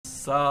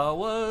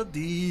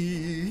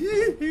Sawadee.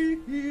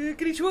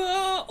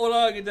 Konnichiwa.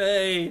 Hola, good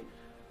day.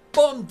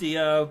 Bon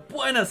dia.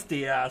 Buenos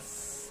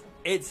dias.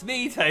 It's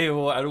me,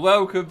 Table, and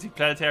welcome to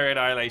Planetary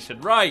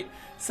Annihilation. Right,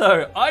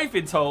 so I've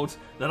been told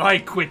that I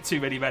quit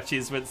too many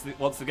matches once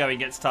the going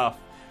gets tough.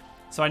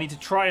 So I need to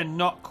try and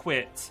not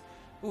quit.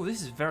 Oh,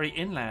 this is very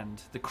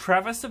inland. The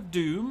Crevice of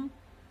Doom.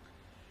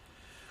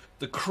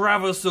 The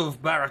Crevice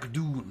of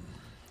Barrack-Doon.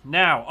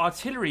 Now,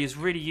 artillery is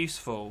really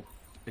useful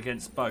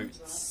against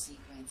boats.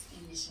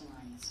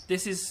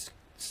 This is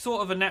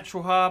sort of a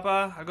natural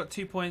harbour. I've got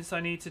 2 points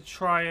I need to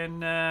try and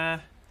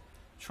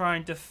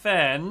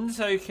defend.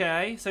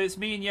 Okay, so it's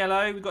me and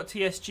yellow. We've got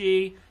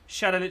TSG,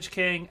 Shadow Lich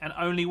King, and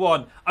only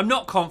one. I'm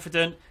not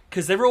confident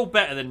because they're all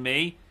better than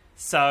me.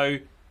 So,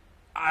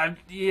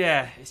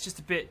 yeah, it's just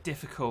a bit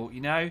difficult,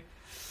 you know?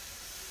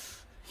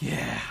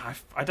 Yeah,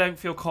 I don't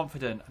feel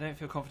confident. I don't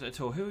feel confident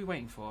at all. Who are we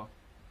waiting for?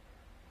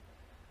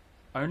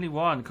 Only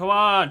one. Come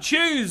on,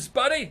 choose,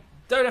 buddy.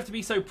 Don't have to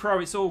be so pro.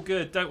 It's all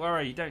good. Don't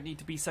worry. You don't need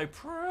to be so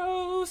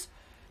pros.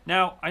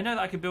 Now, I know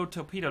that I can build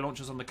torpedo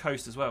launchers on the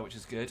coast as well, which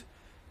is good.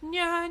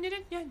 I've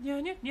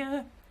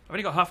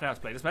only got half an hour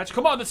to play this match.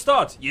 Come on, let's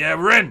start. Yeah,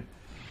 we're in.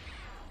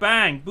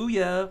 Bang.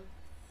 Booyah.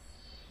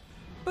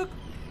 Book.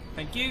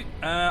 Thank you.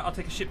 I'll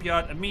take a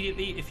shipyard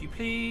immediately, if you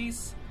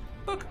please.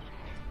 Book.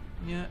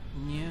 Yeah.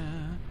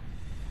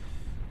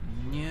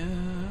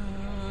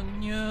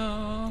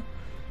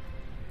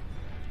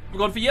 We're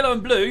going for yellow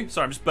and blue.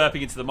 Sorry, I'm just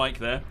burping into the mic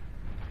there.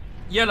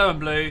 Yellow and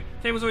blue.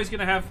 They was always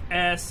going to have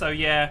air, so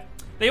yeah.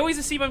 They always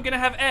assume I'm going to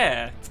have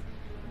air.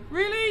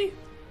 Really?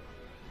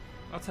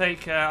 I'll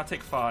take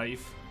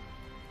 5.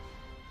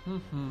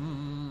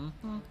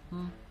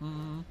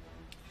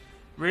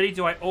 Really?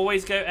 Do I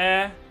always go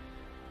air?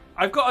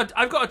 I've got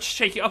to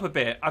shake it up a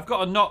bit. I've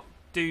got to not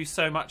do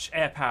so much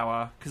air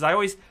power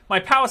because my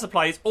power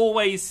supply is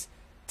always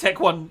Tech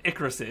 1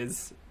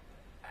 Icaruses,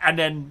 and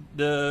then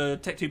the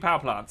Tech 2 power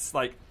plants.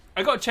 Like,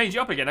 I got to change it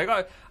up again. I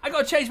got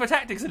to change my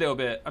tactics a little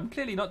bit. I'm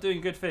clearly not doing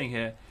a good thing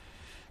here.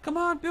 Come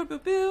on,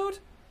 build.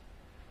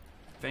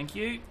 Thank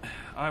you.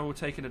 I will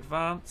take an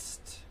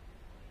advanced.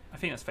 I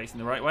think that's facing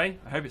the right way.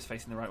 I hope it's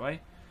facing the right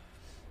way.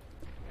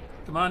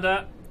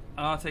 Commander,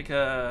 I'll take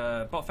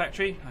a bot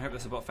factory. I hope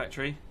that's a bot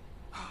factory.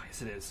 Oh,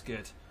 yes it is.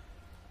 Good.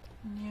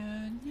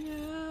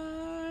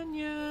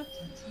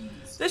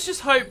 Let's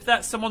just hope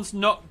that someone's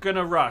not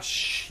gonna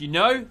rush, you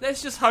know?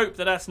 Let's just hope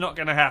that that's not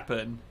gonna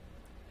happen.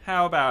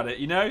 How about it,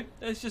 you know?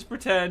 Let's just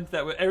pretend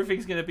that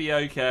everything's gonna be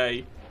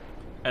okay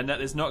and that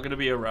there's not gonna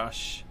be a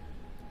rush.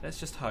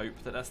 Let's just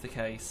hope that that's the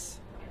case.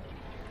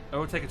 I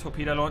will take a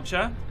torpedo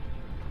launcher.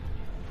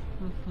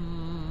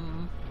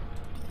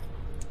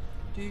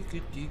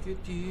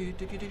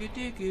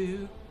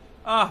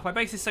 Ah, my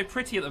base is so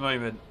pretty at the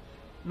moment.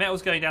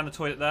 Metal's going down the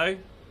toilet though,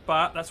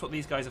 but that's what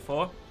these guys are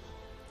for.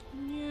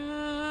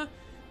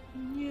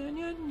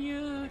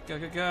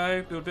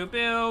 Go.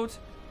 Build.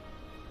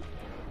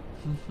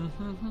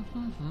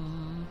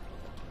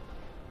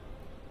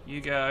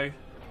 You go.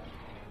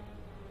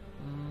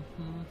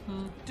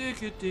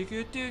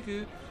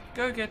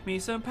 Go get me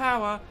some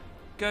power.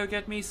 Go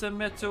get me some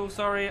metal.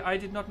 Sorry, I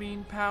did not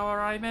mean power.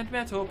 I meant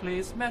metal,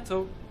 please.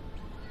 Metal.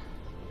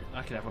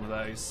 I can have one of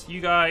those.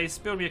 You guys,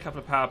 build me a couple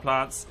of power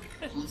plants.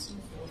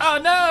 Oh,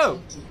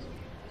 no!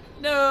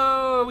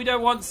 No, we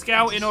don't want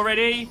scouting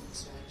already.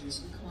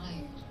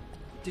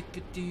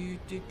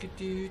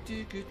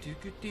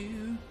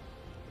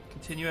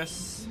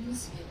 Continuous.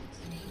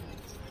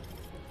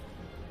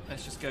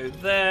 Let's just go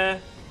there.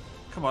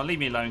 Come on, leave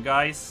me alone,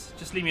 guys.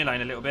 Just leave me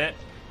alone a little bit.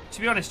 To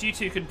be honest, you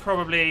two can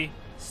probably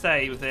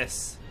stay with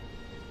this.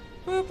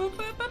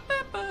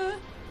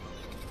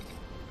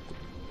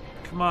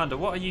 Commander,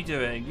 what are you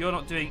doing? You're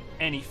not doing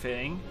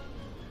anything.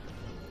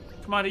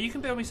 Commander, you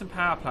can build me some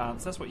power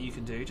plants. That's what you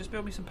can do. Just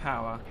build me some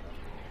power.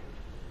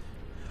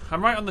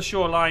 I'm right on the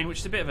shoreline, which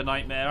is a bit of a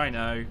nightmare, I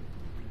know.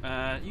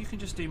 You can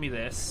just do me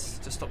this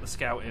to stop the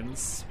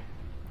scoutings.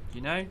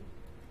 You know?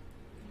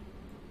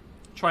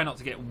 Try not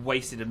to get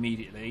wasted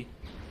immediately.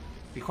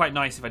 It'd be quite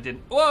nice if I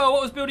didn't... Whoa,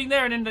 what was building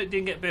there and then it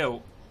didn't get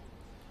built?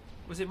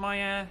 Was it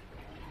my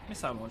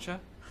missile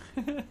launcher?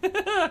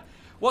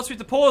 What's with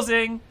the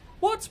pausing?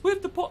 What's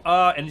with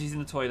the energy's in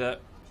the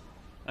toilet.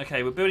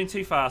 Okay, we're building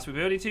too fast. We're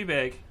building too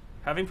big.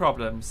 Having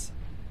problems.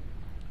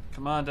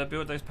 Commander,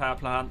 build those power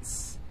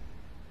plants.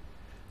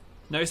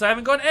 Notice I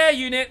haven't got air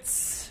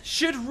units.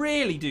 Should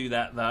really do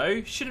that,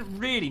 though. Shouldn't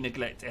really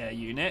neglect air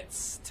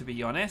units, to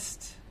be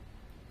honest.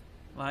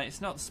 Like,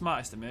 it's not the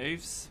smartest of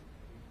moves.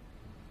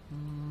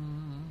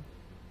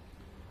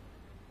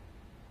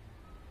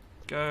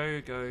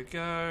 Go.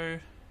 Go.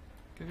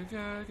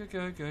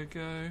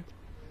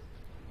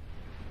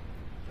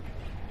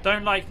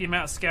 Don't like the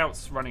amount of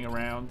scouts running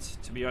around,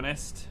 to be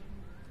honest.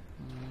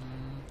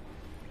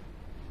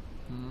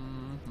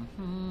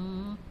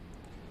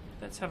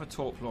 Let's have a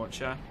torp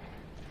launcher.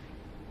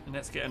 And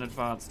let's get an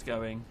advanced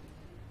going.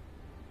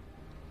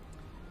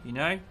 You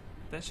know?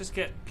 Let's just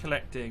get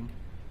collecting.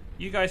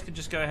 You guys can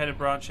just go ahead and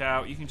branch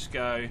out. You can just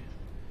go.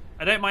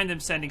 I don't mind them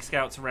sending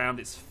scouts around.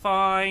 It's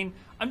fine.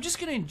 I'm just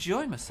going to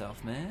enjoy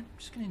myself, man. I'm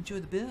just going to enjoy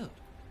the build.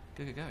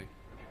 Go, go, go.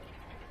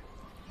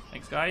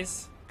 Thanks,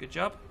 guys. Good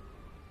job.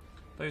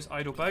 Those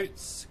idle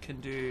boats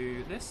can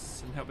do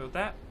this and help build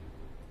that.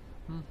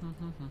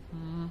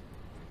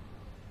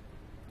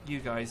 You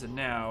guys are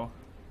now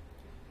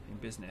in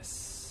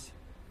business.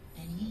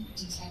 Enemy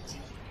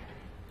detected.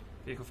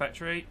 Vehicle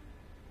factory.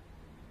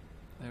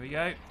 There we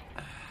go.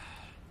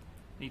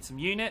 Need some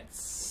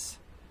units.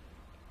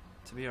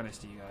 To be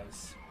honest with you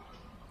guys,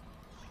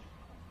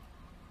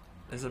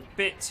 there's a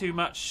bit too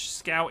much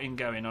scouting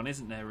going on,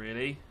 isn't there,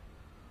 really?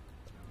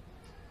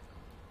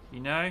 You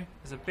know?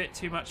 There's a bit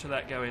too much of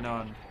that going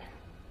on.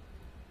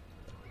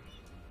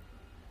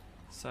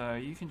 So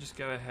you can just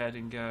go ahead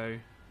and go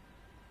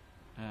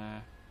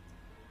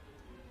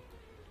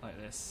like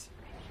this.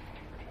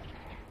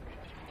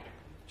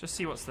 Just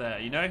see what's there,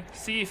 you know?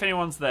 See if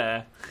anyone's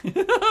there.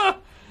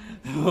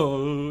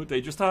 Oh,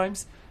 dangerous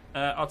times.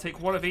 I'll take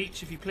one of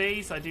each, if you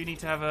please. I do need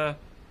to have a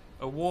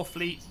war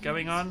fleet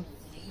going on.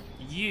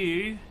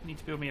 You need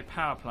to build me a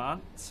power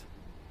plant.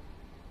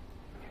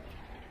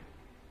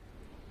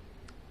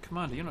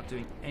 Commander, you're not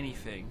doing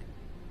anything.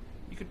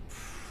 You could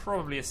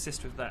probably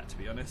assist with that, to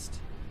be honest.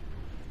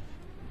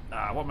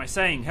 What am I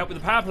saying? Help with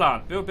the power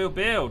plant. Build, build,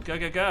 build. Go,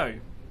 go, go.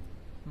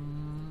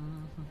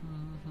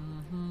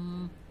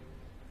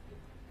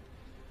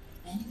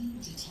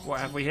 What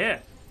have we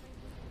here?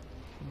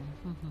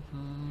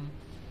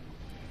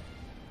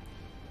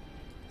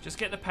 Just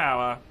get the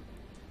power.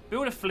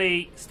 Build a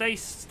fleet.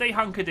 Stay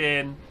hunkered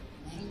in.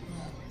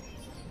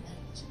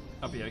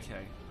 I'll be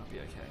okay. I'll be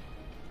okay.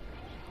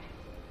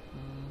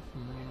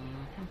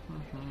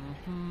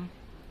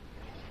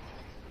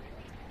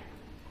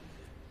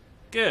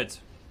 Good.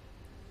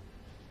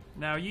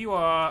 Now you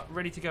are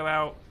ready to go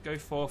out, go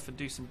forth and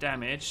do some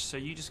damage, so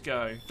you just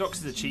go.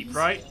 Doxes are cheap,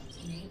 right?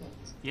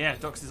 Yeah,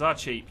 doxes are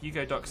cheap. You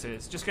go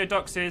doxes. Just go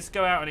doxes,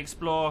 go out and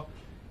explore.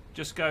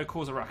 Just go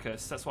cause a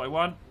ruckus. That's what I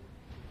want.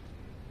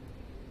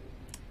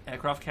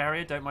 Aircraft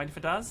carrier, don't mind if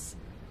it does.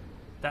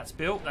 That's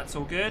built, that's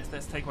all good.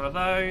 Let's take one of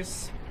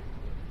those.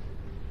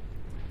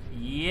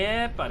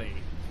 Yeah, buddy.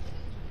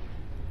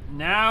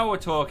 Now we're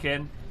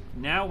talking.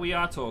 Now we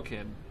are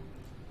talking.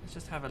 Let's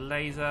just have a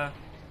laser.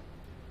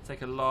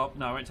 Take a lob.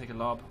 No, I won't take a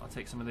lob. I'll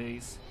take some of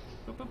these.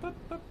 Boop, boop, boop,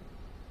 boop.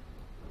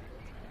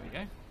 There you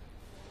go.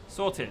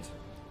 Sorted.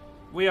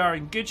 We are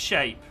in good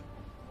shape.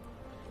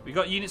 We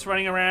got units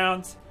running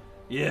around.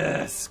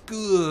 Yes,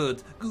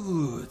 good,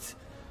 good.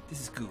 This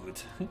is good.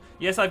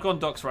 Yes, I've gone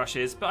dox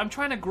rushes, but I'm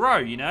trying to grow,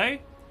 you know?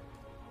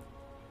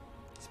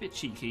 It's a bit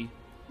cheeky.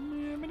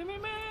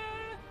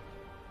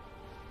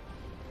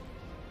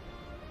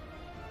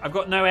 I've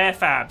got no air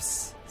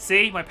fabs.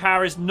 See, my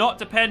power is not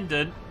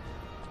dependent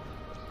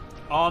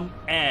on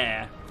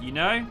air, you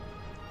know?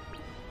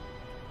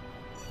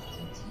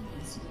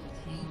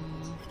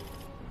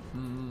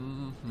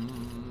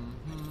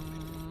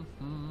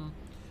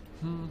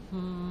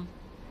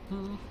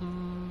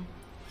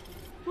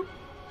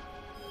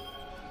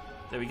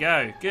 There we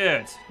go.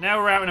 Good. Now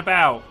we're out and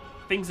about.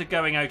 Things are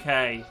going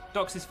okay.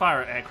 Doxes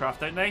fire at aircraft,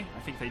 don't they? I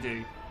think they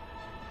do.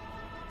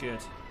 Good.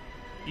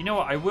 You know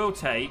what? I will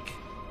take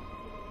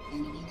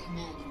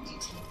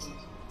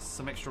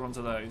some extra ones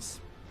of those.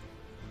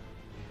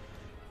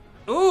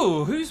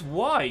 Ooh, who's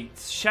white?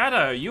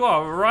 Shadow, you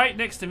are right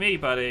next to me,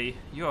 buddy.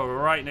 You are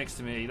right next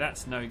to me.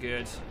 That's no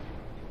good.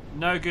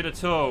 No good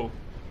at all.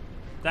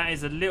 That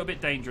is a little bit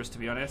dangerous, to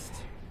be honest.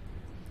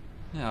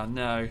 Oh,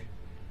 no.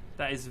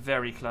 That is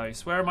very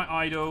close. Where are my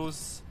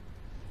idols?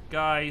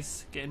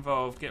 Guys, get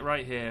involved. Get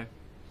right here.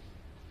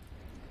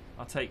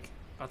 I'll take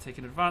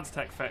an advanced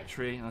attack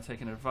factory, and I'll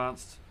take an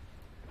advanced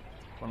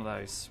one of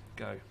those.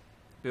 Go.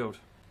 Build.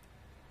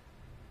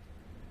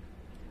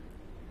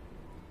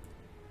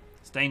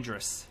 It's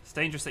dangerous. It's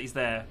dangerous that he's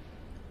there.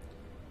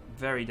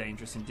 Very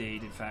dangerous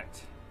indeed, in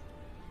fact.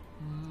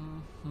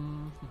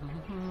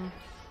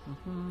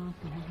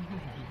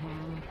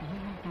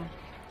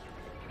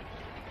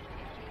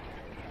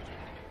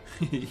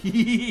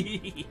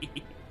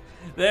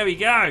 There we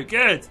go.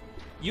 Good.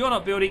 You're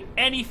not building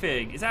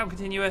anything. Is that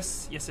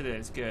continuous? Yes, it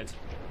is. Good.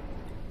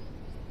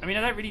 I mean,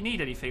 I don't really need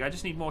anything. I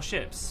just need more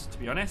ships, to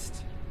be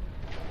honest.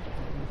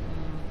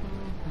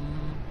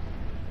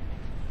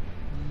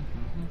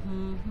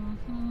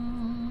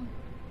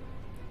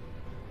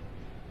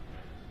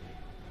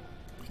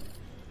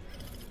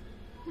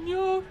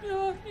 No,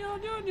 no, no,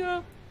 no,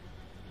 no.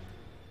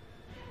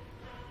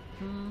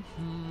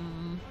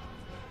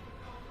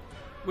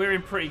 We're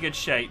in pretty good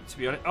shape, to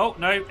be honest. Oh,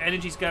 no,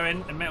 energy's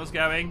going and metal's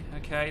going.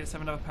 Okay, let's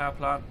have another power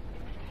plant.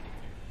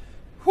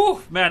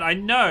 Whew, man, I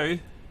know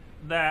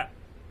that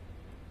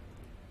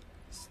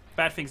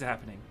bad things are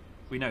happening.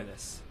 We know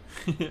this.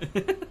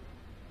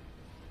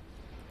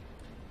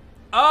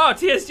 Oh,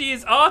 TSG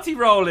is arty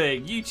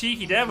rolling. You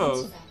cheeky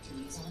devil.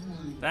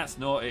 That's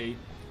naughty.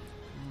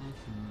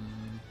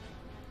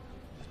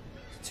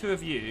 Two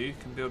of you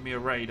can build me a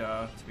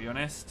radar, to be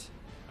honest.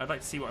 I'd like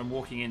to see what I'm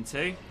walking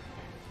into.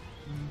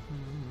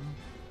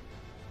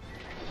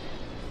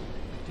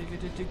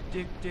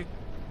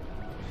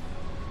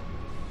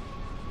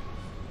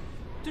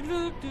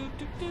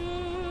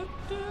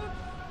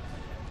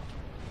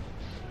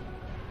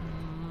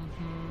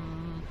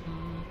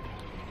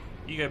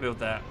 You go build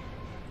that.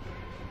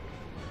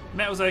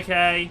 Metal's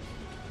okay.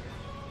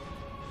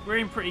 We're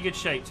in pretty good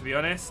shape, to be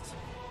honest.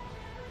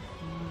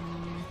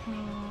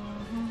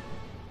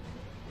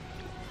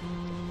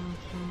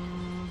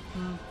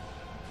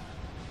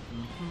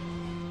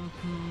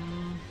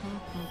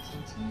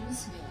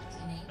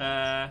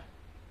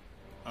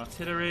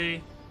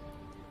 Artillery,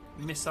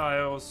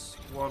 missiles,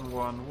 1,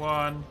 1,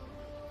 1,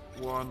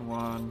 1, 1,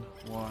 1,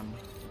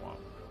 1.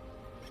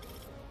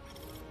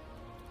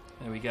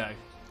 There we go.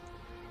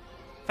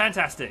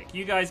 Fantastic.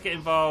 You guys get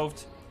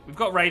involved. We've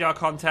got radar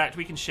contact.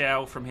 We can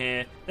shell from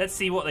here. Let's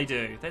see what they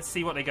do. Let's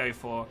see what they go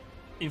for.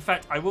 In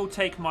fact, I will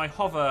take my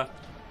hover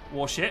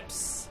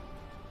warships,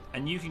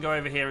 and you can go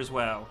over here as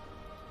well.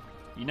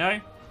 You know?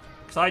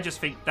 Because I just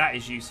think that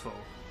is useful.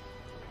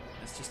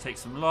 Let's just take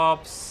some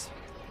lobs.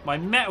 My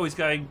metal is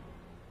going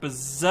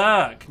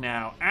berserk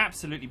now.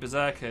 Absolutely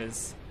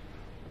berserkers.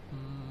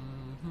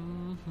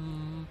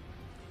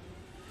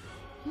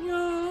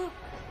 Yeah.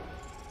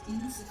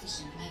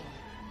 Insufficient metal.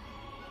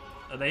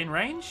 Are they in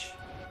range?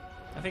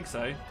 I think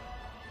so.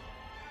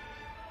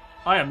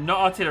 I am not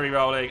artillery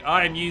rolling.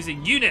 I am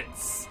using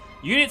units.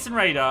 Units and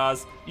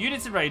radars.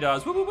 Units and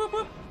radars. Whoop, whoop, whoop,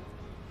 whoop.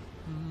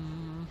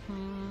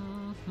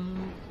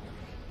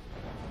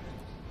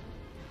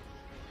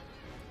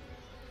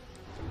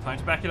 Time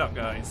to back it up,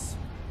 guys.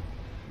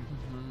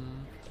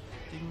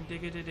 Ding, ding,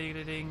 ding,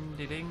 ding, ding,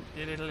 ding,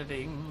 ding,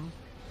 ding.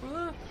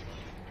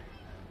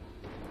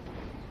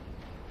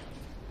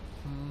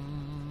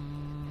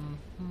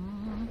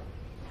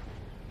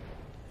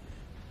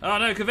 Oh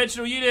no,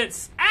 conventional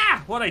units!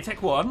 Ah! What are they,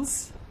 Tech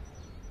 1s?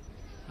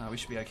 Oh, we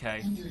should be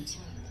okay. Under attack.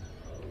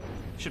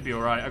 Should be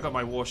alright. I've got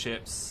my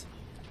warships.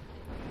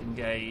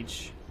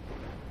 Engage.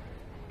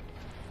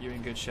 You're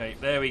in good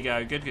shape. There we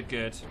go. Good, good,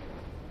 good.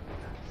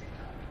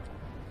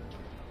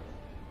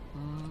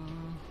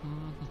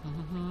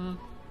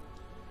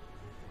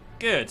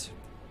 Good.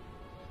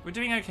 We're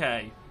doing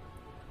okay.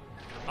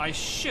 I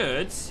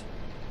should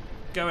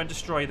go and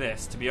destroy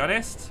this, to be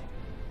honest.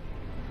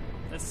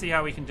 Let's see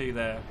how we can do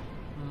there.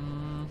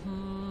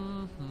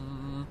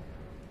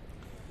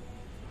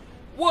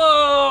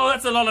 Whoa,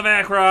 that's a lot of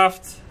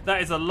aircraft.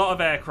 That is a lot of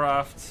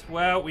aircraft.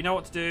 Well, we know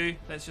what to do.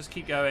 Let's just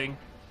keep going.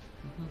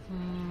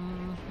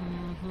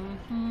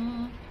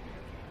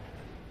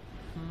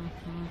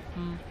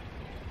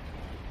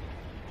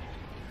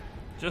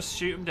 Just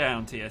shoot them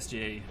down,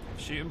 TSG.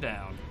 Shoot them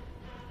down.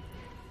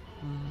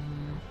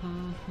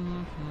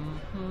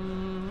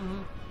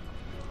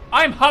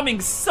 I'm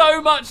humming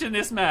so much in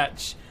this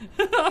match.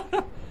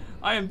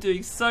 I am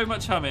doing so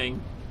much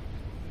humming.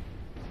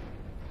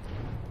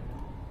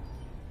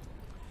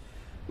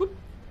 Whoop.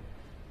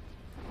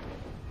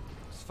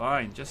 It's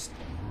fine. Just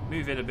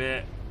move it a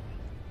bit.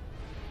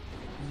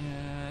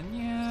 Nya,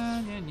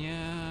 nya, nya,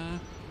 nya.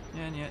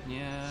 Nya, nya,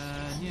 nya,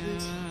 nya,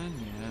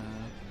 nya.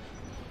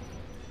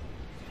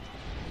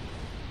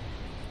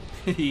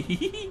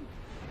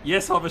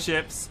 Yes, hover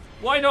ships.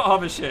 Why not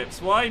hover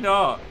ships? Why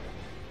not?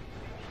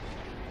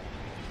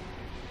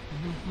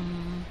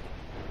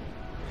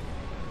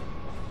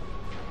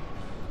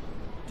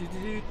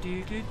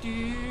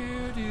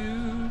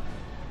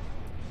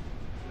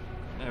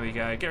 There we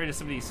go. Get rid of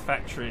some of these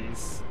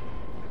factories.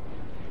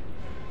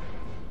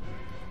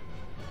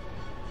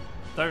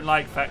 Don't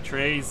like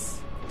factories.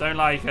 Don't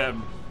like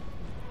them.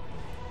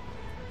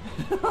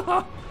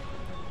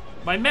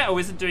 My metal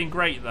isn't doing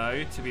great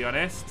though, to be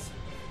honest.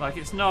 Like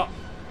it's not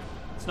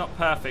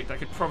perfect. I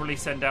could probably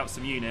send out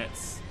some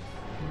units.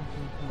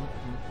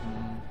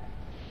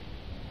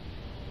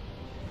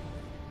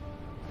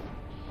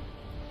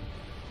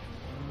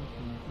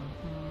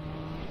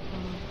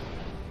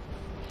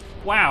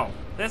 Wow,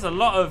 there's a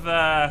lot of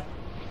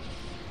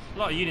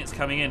units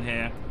coming in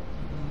here.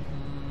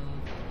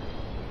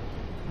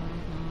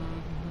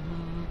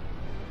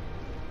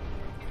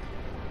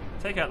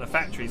 Take out the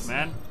factories,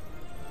 man.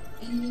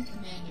 Enemy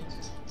commander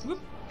detected. Whoop.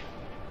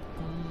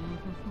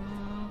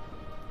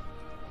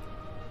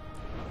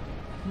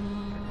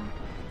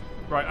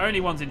 Right, only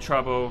one's in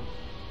trouble.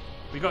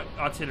 We got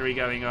artillery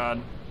going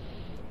on.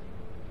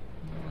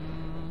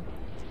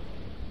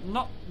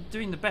 Not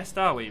doing the best,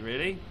 are we,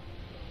 really?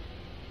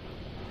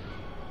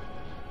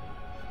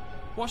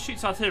 What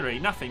shoots artillery?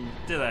 Nothing,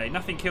 do they?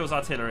 Nothing kills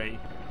artillery.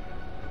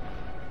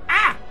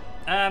 Ah!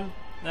 No,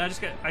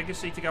 I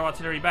just need to go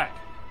artillery back.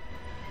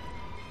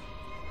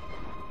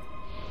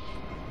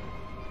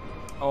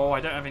 Oh,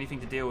 I don't have anything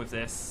to deal with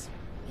this.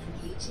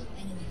 Engaging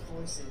enemy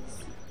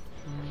forces.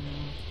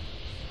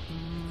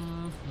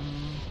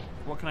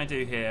 What can I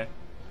do here?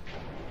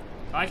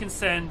 I can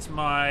send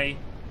my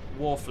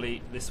war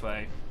fleet this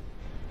way.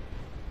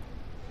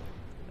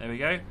 There we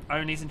go.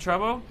 Oni's in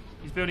trouble.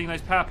 He's building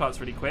those power plants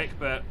really quick,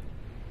 but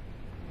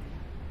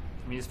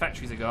I mean his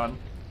factories are gone.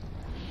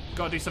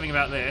 Got to do something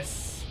about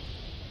this.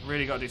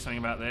 Really got to do something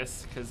about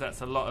this because that's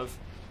a lot of.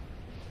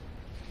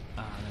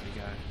 Ah, there we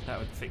go. That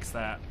would fix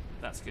that.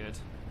 That's good.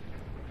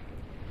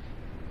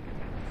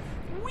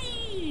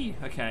 Whee!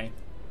 Okay.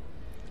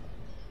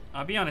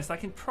 I'll be honest, I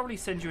can probably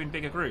send you in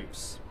bigger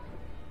groups.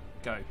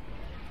 Go.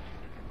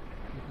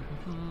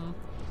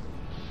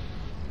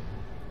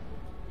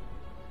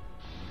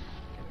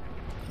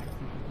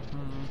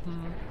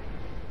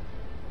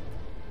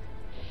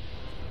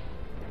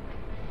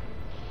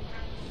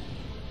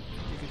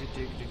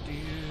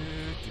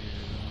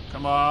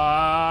 Come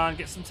on,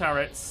 get some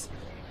turrets.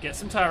 Get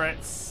some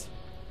turrets.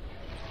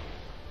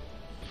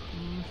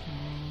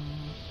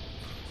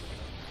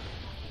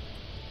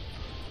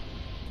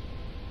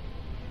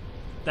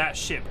 That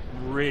ship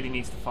really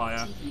needs to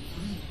fire.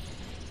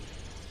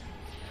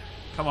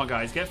 Come on,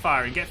 guys, get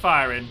firing, get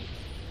firing.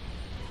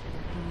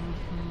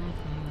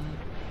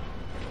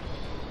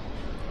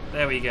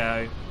 There we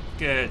go.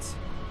 Good.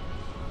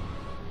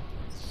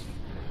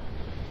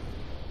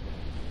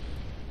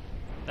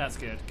 That's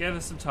good. Give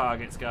us some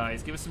targets,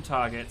 guys. Give us some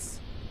targets.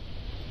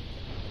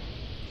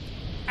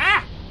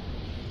 Ah!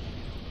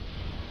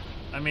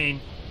 I mean,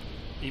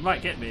 he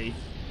might get me.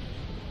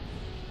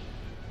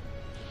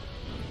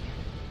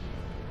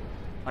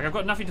 Like, I've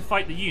got nothing to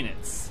fight the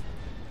units.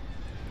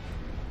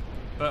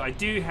 But I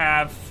do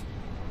have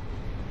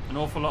an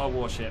awful lot of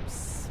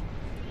warships.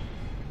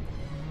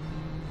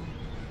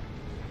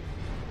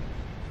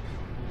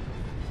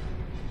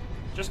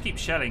 Just keep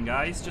shelling,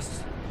 guys.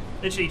 Just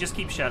literally just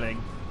keep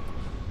shelling.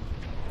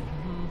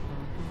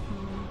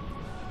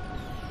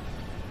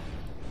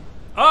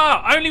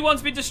 Ah! Only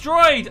one's been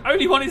destroyed!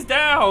 Only one is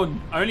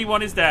down! Only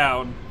one is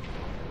down.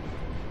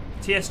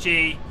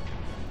 TSG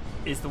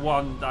is the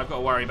one that I've got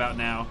to worry about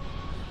now.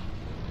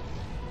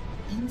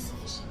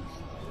 Insufficient.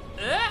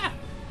 Ah!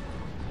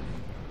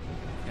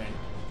 Okay,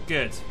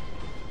 good.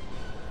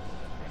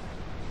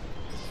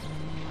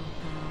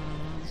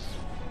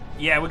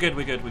 Yeah, we're good,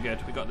 we're good, we're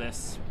good. We got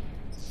this.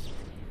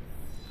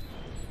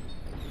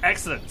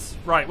 Excellent.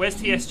 Right, where's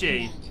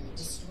TSG?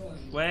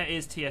 Where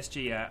is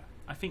TSG at?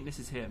 I think this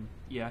is him.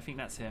 Yeah, I think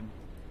that's him.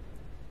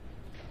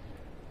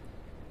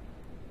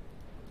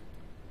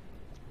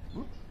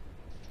 Whoop.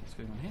 What's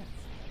going on here?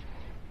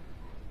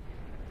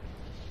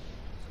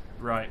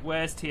 Right,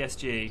 where's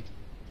TSG?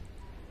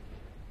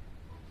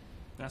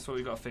 That's what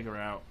we've got to figure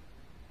out.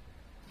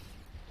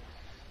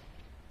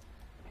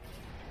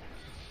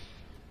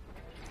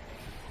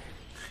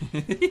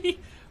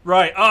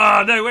 Right,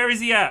 oh no, where is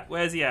he at?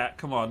 Where's he at?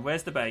 Come on,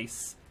 where's the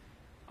base?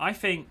 I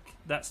think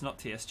that's not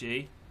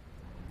TSG.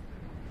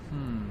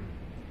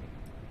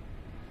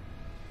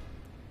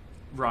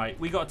 Right,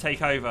 we got to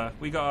take over.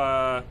 We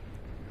got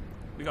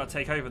to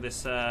take over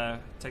this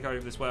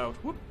world.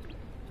 Whoop.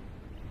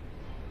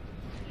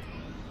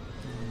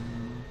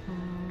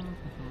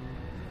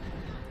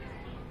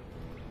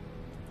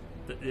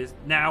 That is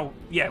now.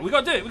 Yeah, we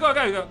got to do it. We got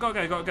to go. Got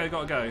to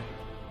go.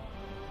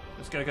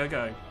 Let's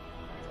go.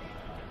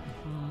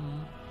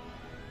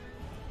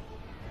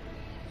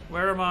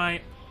 Where are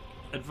my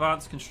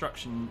advanced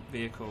construction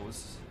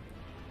vehicles?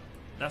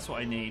 That's what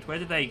I need. Where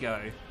did they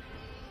go?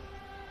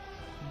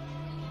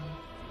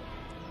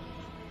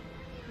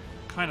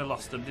 Kind of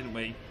lost them, didn't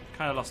we?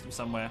 Kind of lost them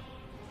somewhere.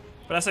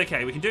 But that's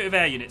okay. We can do it with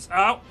air units.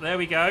 Oh, there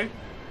we go.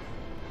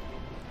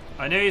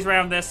 I knew he's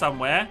around there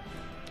somewhere.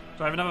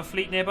 Do I have another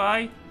fleet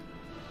nearby?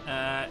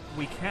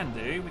 We can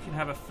do. We can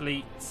have a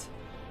fleet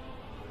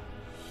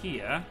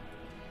here.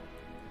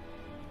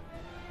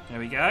 There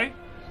we go.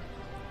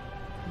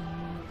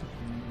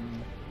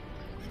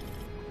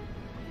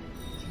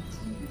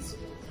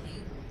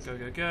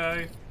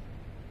 Go.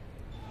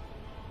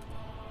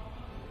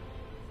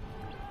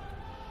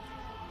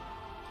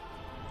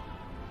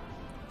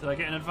 Did I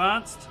get an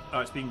advanced? Oh,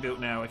 it's being built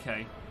now,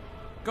 okay.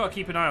 Got to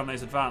keep an eye on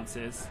those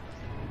advances.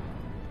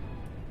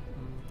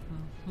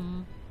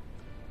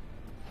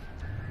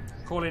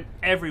 Call in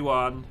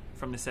everyone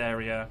from this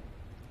area.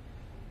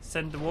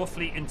 Send the war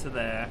fleet into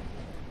there.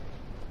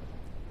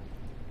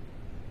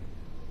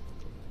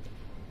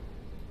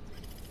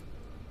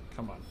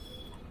 Come on.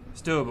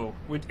 It's doable.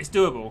 It's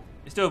doable.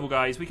 It's doable,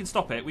 guys. We can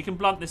stop it. We can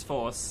blunt this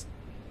force.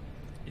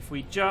 If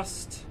we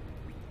just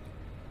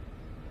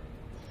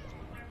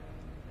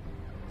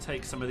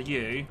take some of the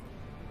U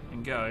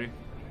and go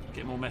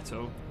get more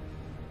metal,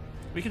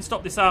 we can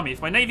stop this army.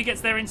 If my navy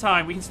gets there in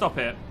time, we can stop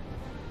it.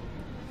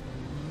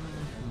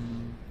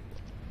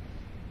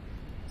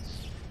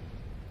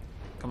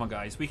 Come on,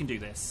 guys. We can do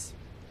this.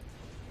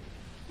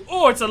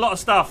 Oh, it's a lot of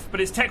stuff,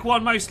 but it's Tech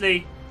 1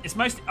 mostly. It's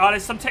mostly... Oh,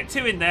 there's some Tech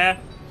 2 in there.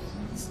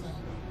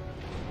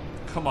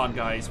 Come on,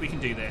 guys. We can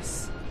do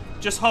this.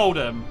 Just hold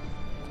them.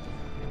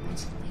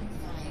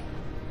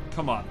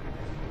 Come on.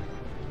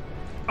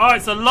 Oh,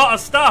 it's a lot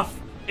of stuff.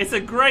 It's a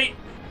great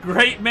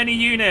many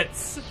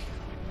units.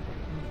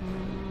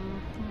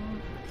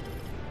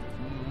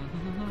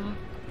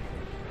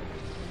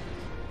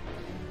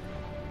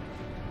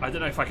 I don't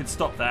know if I can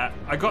stop that.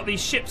 I got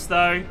these ships,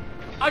 though.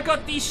 I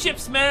got these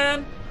ships,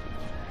 man.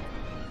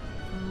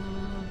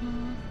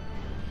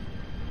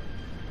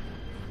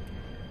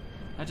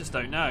 I just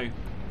don't know.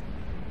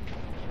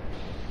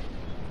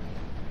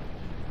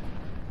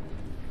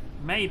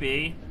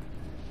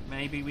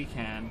 maybe we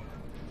can.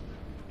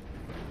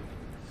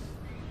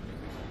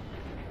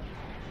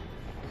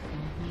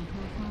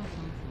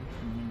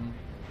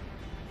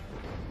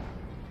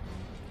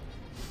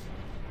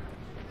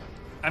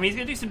 I mean, he's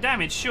going to do some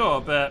damage,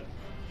 sure, but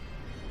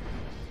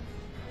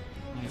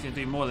he's going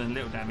to do more than a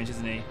little damage,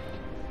 isn't he?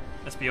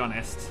 Let's be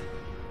honest.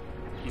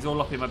 He's all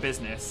up in my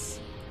business.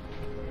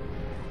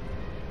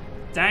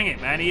 Dang it,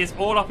 man. He is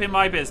all up in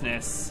my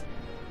business.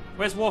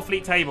 Where's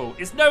Warfleet table?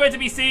 It's nowhere to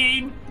be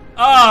seen.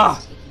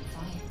 Ah!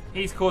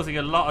 He's causing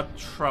a lot of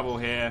trouble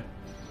here.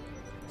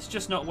 It's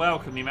just not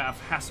welcome, the amount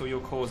of hassle you're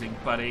causing,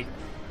 buddy.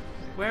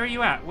 Where are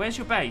you at? Where's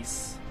your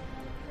base?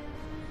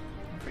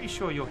 I'm pretty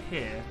sure you're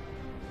here.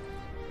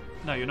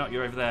 No, you're not.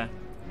 You're over there.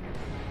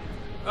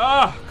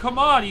 Oh, come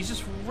on. He's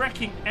just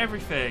wrecking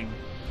everything.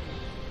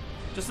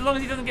 Just as long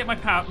as he doesn't get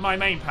my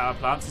main power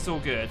plants, it's all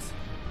good.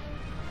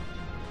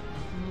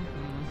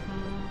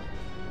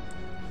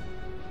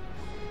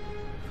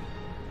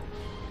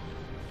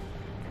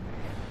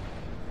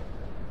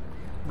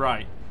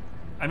 Right.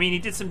 I mean, he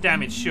did some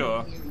damage,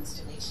 sure.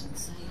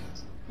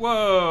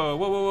 Whoa,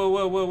 whoa, whoa, whoa,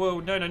 whoa, whoa, whoa.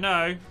 No, no,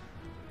 no.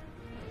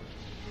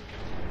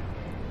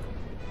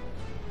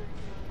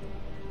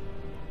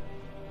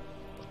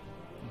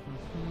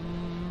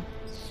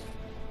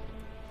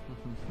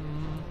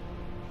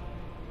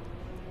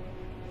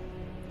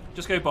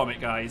 Just go bomb it,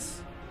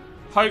 guys.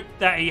 Hope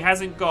that he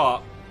hasn't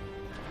got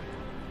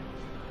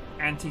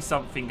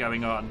anti-something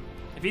going on.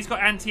 If he's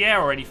got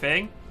anti-air or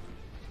anything...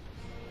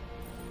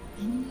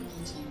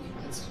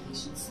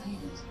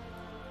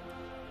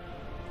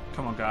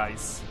 Come on,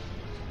 guys.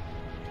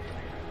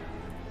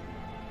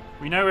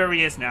 We know where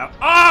he is now. Oh,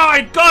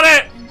 I got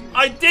it!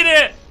 I did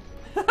it!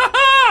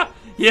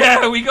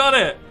 Yeah, we got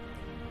it!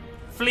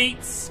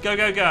 Fleets, go,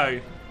 go,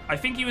 go. I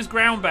think he was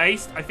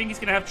ground-based. I think he's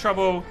going to have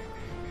trouble...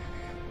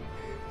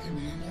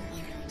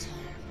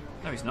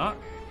 No, he's not.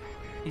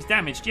 He's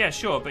damaged, yeah,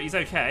 sure, but he's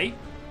okay.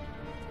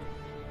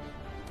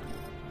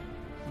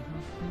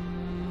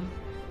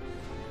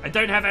 I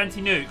don't have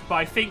anti-nuke, but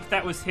I think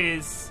that was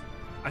his...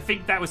 I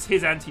think that was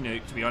his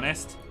anti-nuke, to be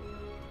honest.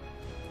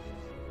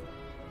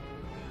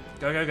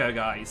 Go, go, go,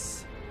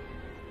 guys.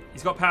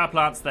 He's got power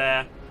plants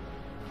there.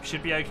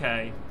 Should be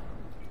okay.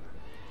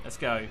 Let's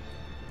go.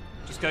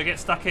 Just go get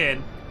stuck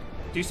in.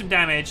 Do some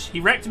damage. He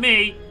wrecked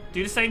me.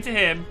 Do the same to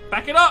him.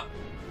 Back it up!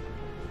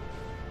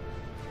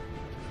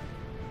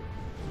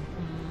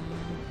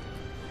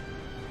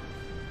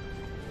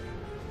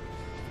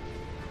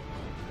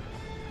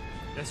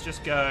 Let's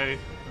just go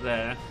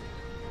there.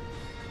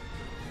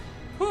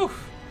 Whew.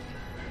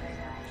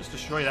 Just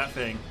destroy that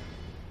thing.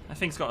 That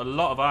thing's got a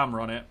lot of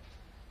armor on it.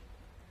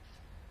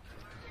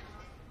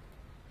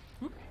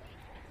 Whoop.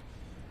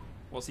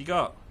 What's he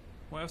got?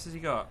 What else has he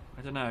got?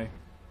 I don't know.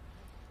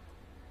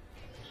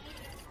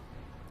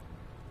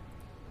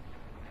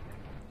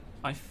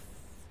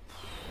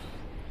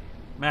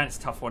 Man, it's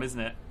a tough one, isn't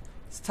it?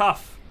 It's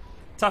tough.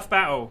 Tough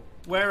battle.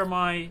 Where am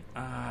I?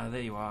 Ah,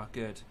 there you are.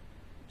 Good.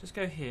 Just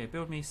go here.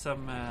 Build me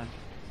some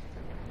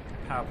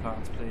power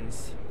plants,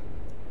 please.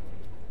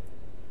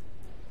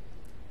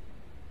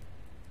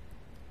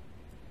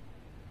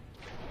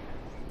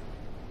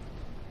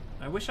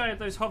 I wish I had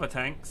those hover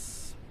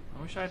tanks.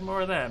 I wish I had more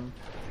of them.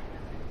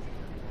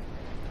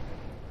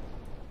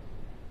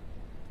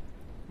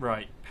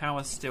 Right,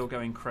 power's still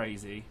going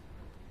crazy.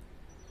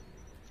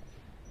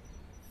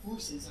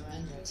 Forces are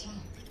under attack.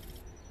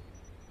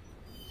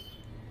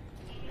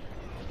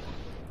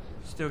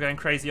 Still going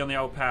crazy on the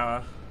old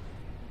power.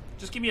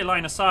 Just give me a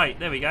line of sight.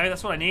 There we go.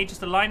 That's what I need.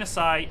 Just a line of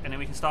sight, and then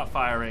we can start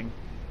firing.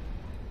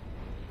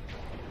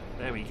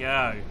 There we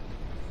go.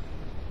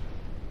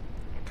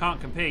 Can't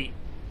compete.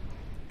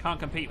 Can't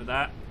compete with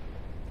that.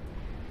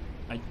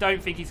 I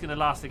don't think he's going to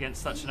last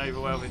against such an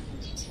overwhelming...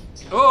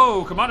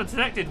 Oh, commander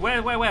detected.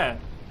 Where?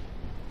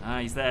 Ah,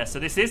 he's there. So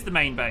this is the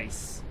main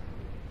base.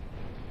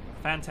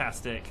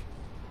 Fantastic.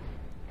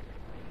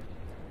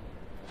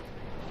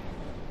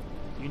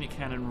 Unit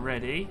cannon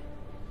ready.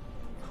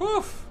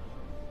 Whew.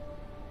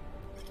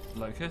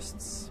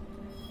 Locusts.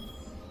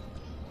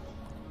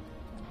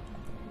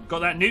 Got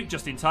that nuke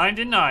just in time,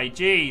 didn't I?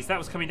 Jeez, that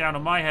was coming down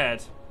on my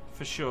head.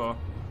 For sure.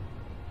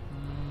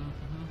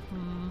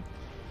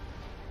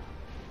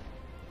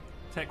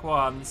 Tech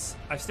 1s.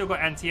 I've still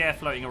got anti-air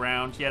floating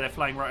around. Yeah, they're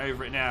flying right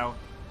over it now.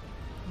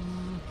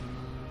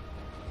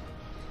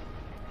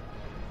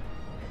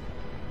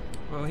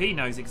 Well, he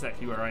knows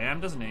exactly where I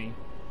am, doesn't he?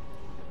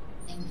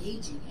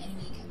 Engaging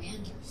enemy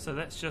commander. So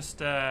let's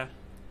just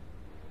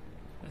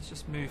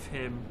move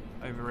him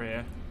over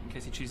here in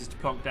case he chooses to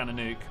plonk down a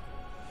nuke.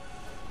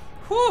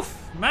 Whew,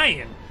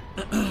 man.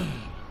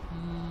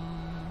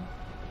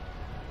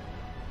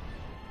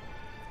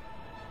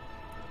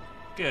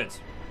 Good.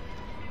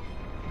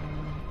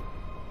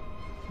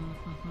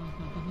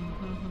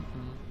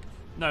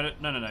 No,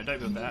 don't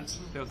build that.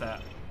 Build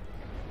that.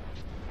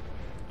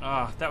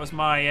 Ah, that was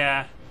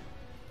my...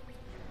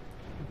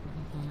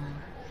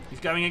 He's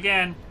going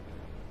again.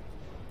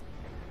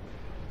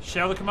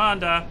 Shell the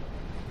commander.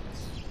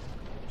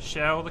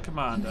 Shell the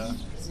commander.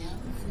 Is now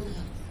in full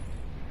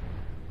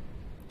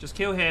Just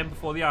kill him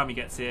before the army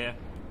gets here.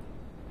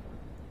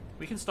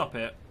 We can stop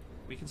it.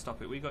 We can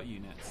stop it. We've got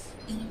units.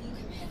 Enemy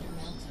commander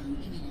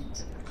meltdown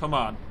imminent. Come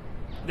on.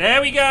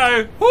 There we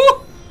go.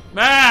 Whew!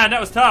 Man, that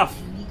was tough.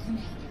 Enemy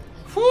commander.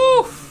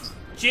 Whew!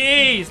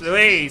 Jeez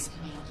Louise.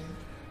 Commander.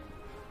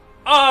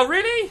 Oh,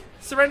 really?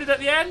 Surrendered at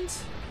the end?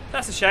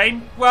 That's a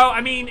shame. Well,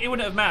 I mean, it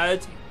wouldn't have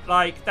mattered.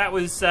 Like, that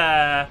was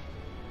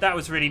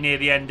really near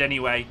the end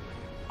anyway.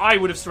 I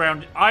would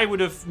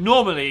have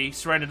normally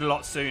surrendered a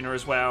lot sooner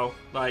as well.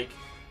 Like,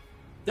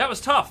 that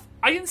was tough.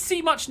 I didn't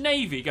see much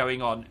Navy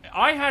going on.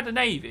 I had a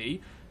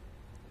Navy.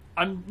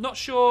 I'm not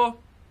sure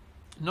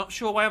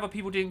why other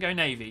people didn't go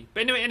Navy.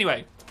 But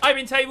anyway, I've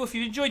been Table. If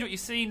you've enjoyed what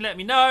you've seen, let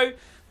me know.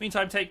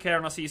 Meantime, take care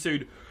and I'll see you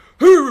soon.